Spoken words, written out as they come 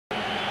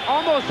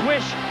almost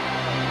wish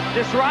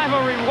this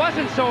rivalry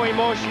wasn't so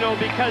emotional,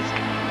 because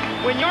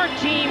when your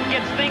team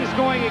gets things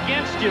going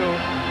against you,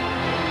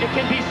 it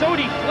can be so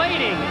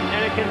deflating,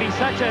 and it can be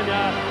such a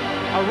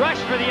rush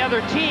for the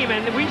other team.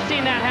 And we've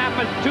seen that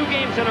happen 2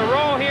 games in a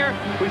row here.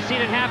 We've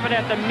seen it happen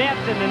at the Met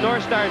in the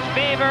North Stars'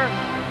 favor.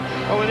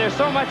 But when there's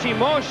so much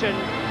emotion,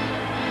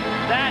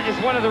 that is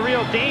one of the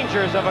real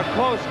dangers of a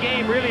close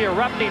game really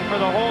erupting for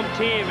the home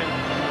team. And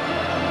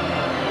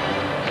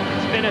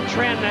it's been a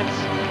trend that's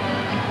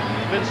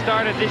been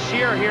started this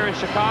year here in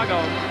Chicago.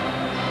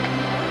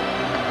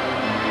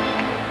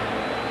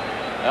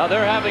 Well,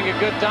 they're having a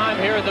good time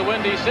here in the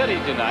Windy City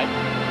tonight.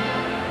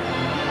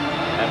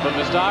 And from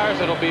the Stars,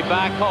 it'll be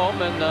back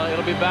home, and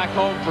it'll be back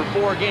home for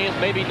 4 games.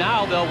 Maybe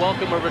now they'll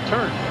welcome a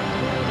return.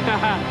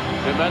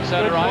 The Met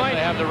Center Ice,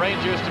 they have the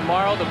Rangers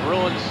tomorrow, the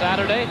Bruins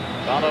Saturday,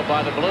 followed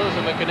by the Blues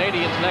and the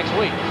Canadiens next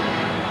week.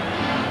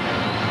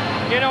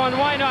 You know, and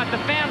why not? The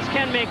fans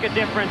can make a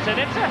difference, and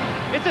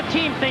it's a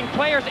team thing,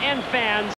 players and fans.